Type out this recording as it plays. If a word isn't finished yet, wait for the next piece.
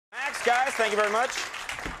Thanks, guys. Thank you very much.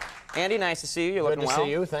 Andy, nice to see you. You're looking well. Good to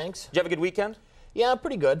see you. Thanks. Did you have a good weekend? Yeah,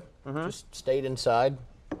 pretty good. Just stayed inside.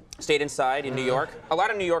 Stayed inside in New York? A lot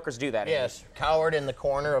of New Yorkers do that. Yes, Andy. Cowered in the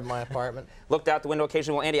corner of my apartment. Looked out the window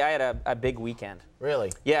occasionally. Well, Andy, I had a big weekend.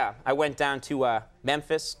 Really? Yeah, I went down to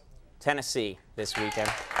Memphis, Tennessee this weekend.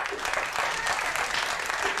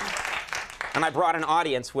 And I brought an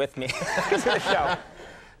audience with me to the show.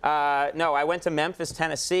 No, I went to Memphis,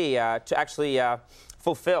 Tennessee to actually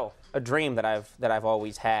fulfill a dream that I've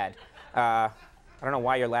always had. I don't know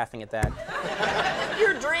why you're laughing at that.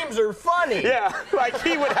 Your dreams are funny. Yeah, like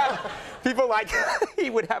he would have, people like, he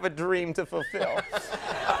would have a dream to fulfill.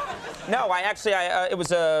 No,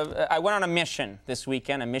 I went on a mission this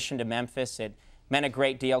weekend, a mission to Memphis. It meant a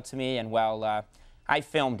great deal to me, and well, I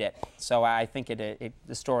filmed it, so I think the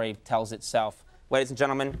story tells itself. Ladies and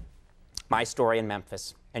gentlemen, my story in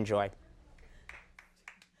Memphis. Enjoy.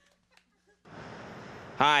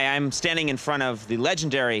 Hi, I'm standing in front of the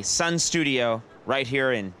legendary Sun Studio right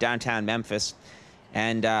here in downtown Memphis,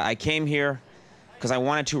 and I came here because I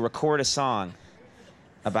wanted to record a song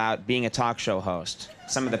about being a talk show host,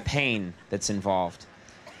 some of the pain that's involved.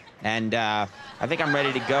 And I think I'm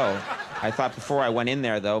ready to go. I thought before I went in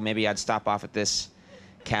there, though, maybe I'd stop off at this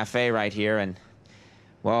cafe right here and,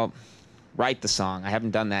 well, write the song. I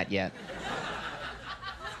haven't done that yet.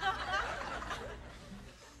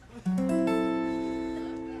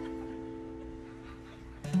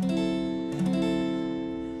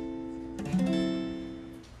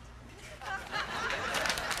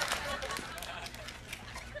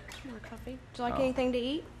 Coffee? Would you like anything to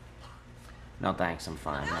eat? No, thanks. I'm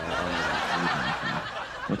fine.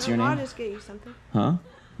 What's your name? I'll just get you something. Huh?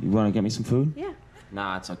 You want to get me some food? Yeah.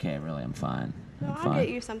 Nah, it's okay, really. I'm fine. No, I'll get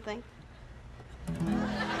you something.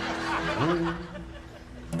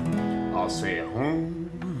 I'll say home. I'll say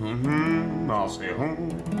home. I'll say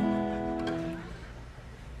home.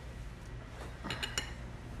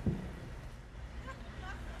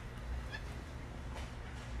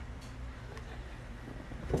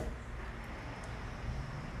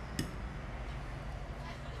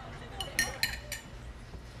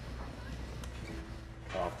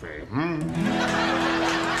 I'll say home.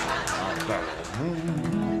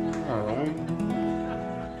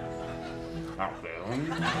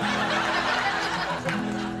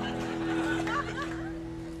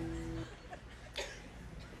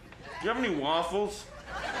 Do you have any waffles?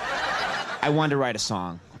 I wanted to write a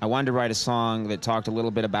song. I wanted to write a song that talked a little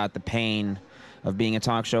bit about the pain of being a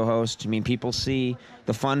talk show host. I mean, people see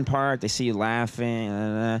the fun part, they see you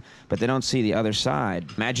laughing, but they don't see the other side.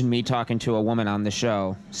 Imagine me talking to a woman on the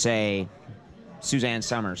show, say, Suzanne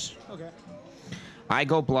Summers. Okay. I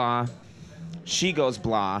go blah, she goes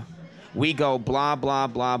blah, we go blah, blah,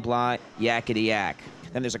 blah, blah, yakety yak.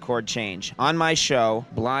 Then there's a chord change. On my show,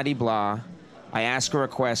 blah-de-blah, I ask her a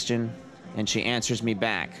question, and she answers me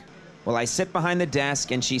back. Well, I sit behind the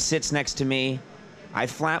desk, and she sits next to me. I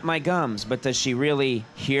flap my gums, but does she really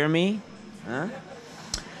hear me? Huh?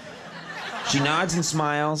 She nods and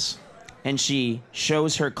smiles, and she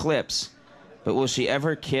shows her clips. But will she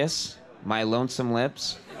ever kiss my lonesome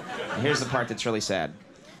lips? And here's the part that's really sad.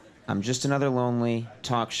 I'm just another lonely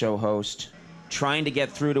talk show host trying to get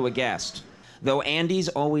through to a guest. Though Andy's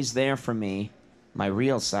always there for me, my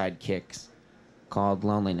real sidekick's called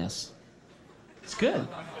loneliness. It's good.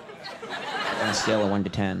 On a scale of 1 to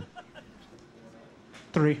 10.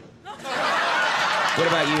 3. What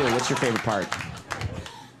about you? What's your favorite part?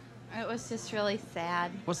 It was just really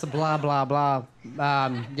sad. What's the blah, blah, blah,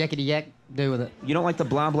 yakety yak do with it? You don't like the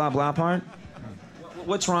blah, blah, blah part?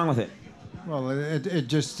 What's wrong with it? Well, it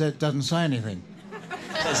just doesn't say anything.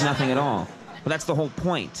 It says nothing at all. Well, that's the whole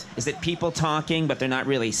point, is that people talking, but they're not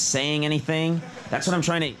really saying anything. That's what I'm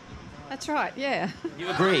trying to... That's right, yeah. You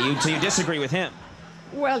agree, so you disagree with him.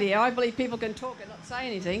 Well, yeah, I believe people can talk and not say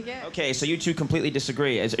anything, yeah. Okay, so you two completely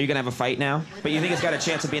disagree. Are you going to have a fight now? But you think it's got a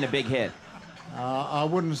chance of being a big hit? I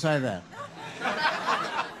wouldn't say that.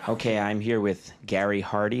 Okay, I'm here with Gary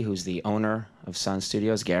Hardy, who's the owner of Sun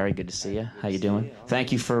Studios. Gary, good to see you. How you doing?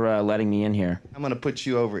 Thank you for letting me in here. I'm going to put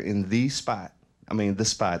you over in the spot. I mean, the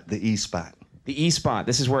spot, the E spot. The E spot.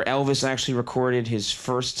 This is where Elvis actually recorded his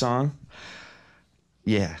first song?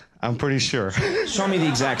 Yeah, I'm pretty sure. Show me the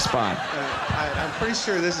exact spot. I'm pretty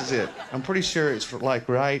sure this is it. I'm pretty sure it's like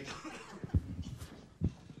right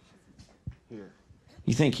here.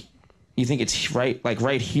 You think it's right, like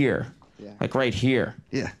right here? Yeah. Like right here?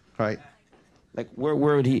 Yeah, right. Like where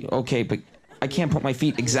would he? Okay, but I can't put my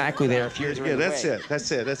feet exactly there if yours are in the that's way. it.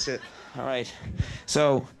 That's it. That's it. All right.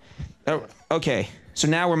 So, okay. So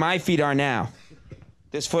now where my feet are now,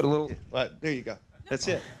 this foot a little. Well, there you go. That's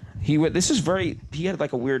it. This is very. He had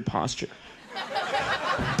like a weird posture.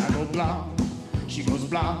 I go blah, she goes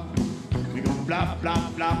blah. We go blah, blah,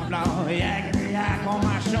 blah, blah. Yakety yak on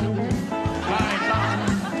my shoulder. Blah, blah.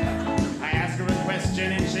 I ask her a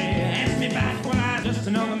question and she asks me back. Well, I just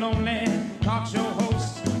another lonely talk show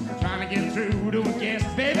host. I'm trying to get through to a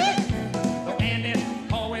guest, baby. And it's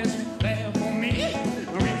always there for me.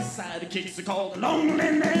 We're inside the kicks are called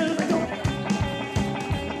loneliness.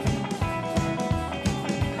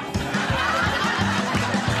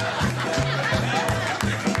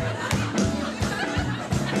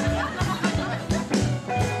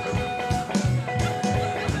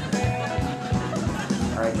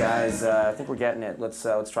 All right, guys. I think we're getting it. Let's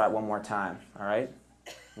try it one more time. All right.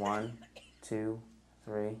 1, 2,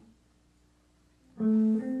 3.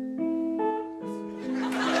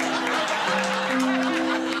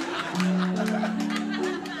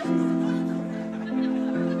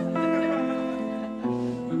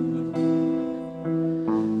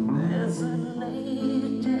 There's a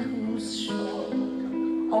lady who's sure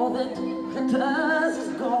all that glitters is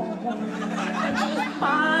gold. She's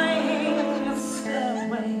buying a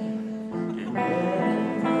stairway to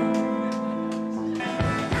heaven.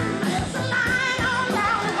 There's a line all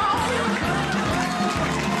down the road.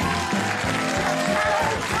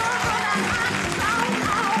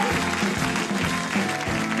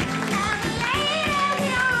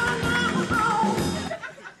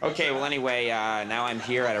 Okay, well, anyway, now I'm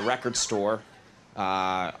here at a record store.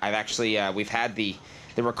 I've actually, we've had the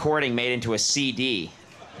recording made into a CD.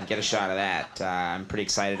 Get a shot of that. I'm pretty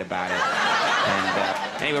excited about it.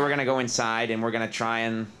 And anyway, we're going to go inside and we're going to try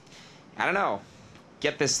and, I don't know,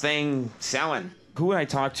 get this thing selling. Who would I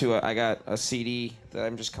talk to? I got a CD that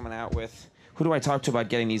I'm just coming out with. Who do I talk to about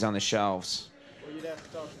getting these on the shelves? Well, you'd have to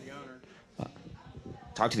talk to the owner.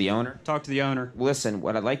 Talk to the owner? Talk to the owner. Listen,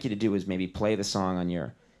 what I'd like you to do is maybe play the song on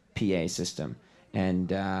your PA system. And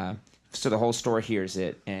so the whole store hears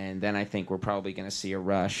it. And then I think we're probably going to see a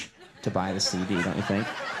rush to buy the CD, don't you think?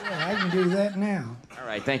 Yeah, I can do that now. All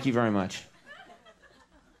right, thank you very much.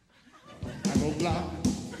 I go blah,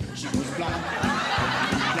 she goes blah. Blah,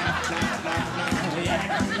 blah, blah, blah.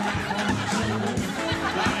 Yeah.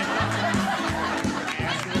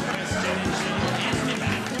 Ask her a question and she asks me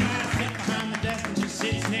back. When I sit behind the desk and she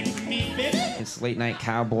sits next to me, baby. It's Late Night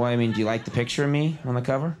Cowboy. I mean, do you like the picture of me on the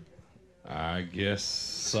cover? I guess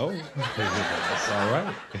so. That's all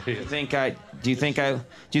right. Do you think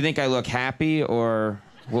I look happy, or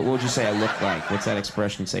what would you say I look like? What's that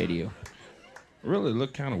expression say to you? Really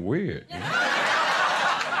look kind of weird. You know?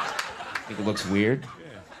 Think it looks weird?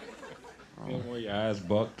 Yeah. You know, where your eyes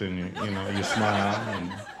bucked and you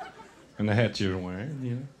smile and the hat you're wearing.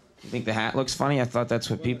 You know. You think the hat looks funny? I thought that's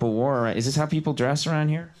what people wore. Is this how people dress around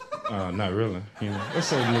here? Not really. You know, let's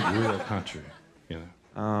say it look real country. You know.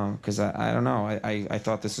 Because I don't know. I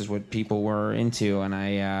thought this is what people were into, and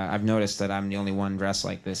I've noticed that I'm the only one dressed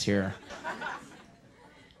like this here.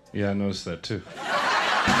 Yeah, I noticed that too.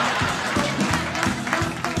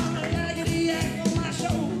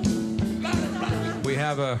 We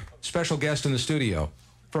have a special guest in the studio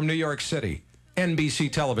from New York City. NBC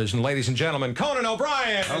Television, ladies and gentlemen, Conan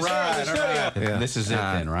O'Brien. All right. Yeah. This is it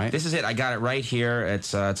then, right? This is it. I got it right here.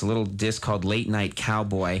 It's a little disc called Late Night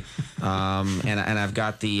Cowboy, and I've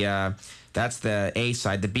got the that's the A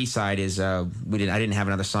side. The B side is I didn't have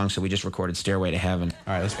another song, so we just recorded Stairway to Heaven.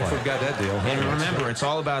 All right, let's play. If we've got that deal. And remember, it's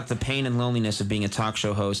all about the pain and loneliness of being a talk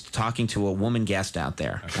show host, talking to a woman guest out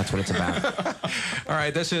there. That's what it's about. All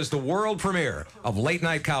right, this is the world premiere of Late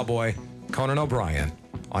Night Cowboy, Conan O'Brien.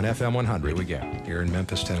 On FM 100, here we go, here in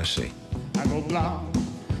Memphis, Tennessee. I go blah,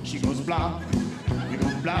 she goes blah. We go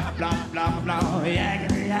blah, blah, blah, blah.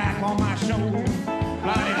 Yakety yak on my shoulder.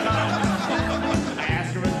 Blah, blah. I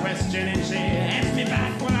ask her a question and she asks me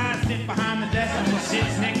back. When I sit behind the desk and she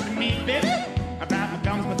sits next to me, baby. I bite my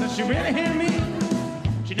gums, but does she really hear me?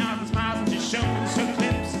 She nods and smiles and she shows her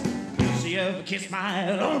clips. Will she ever kiss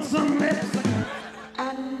my lonesome lips?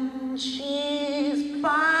 And she's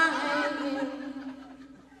buying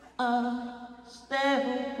a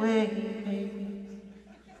stairway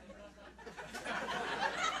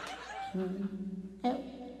to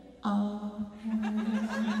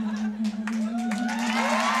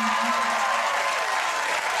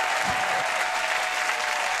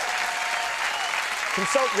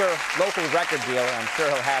Consult your local record dealer. I'm sure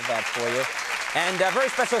he'll have that for you. And very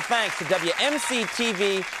special thanks to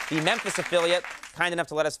WMC-TV, the Memphis affiliate, kind enough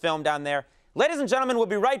to let us film down there. Ladies and gentlemen, we'll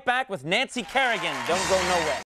be right back with Nancy Kerrigan. Don't go nowhere.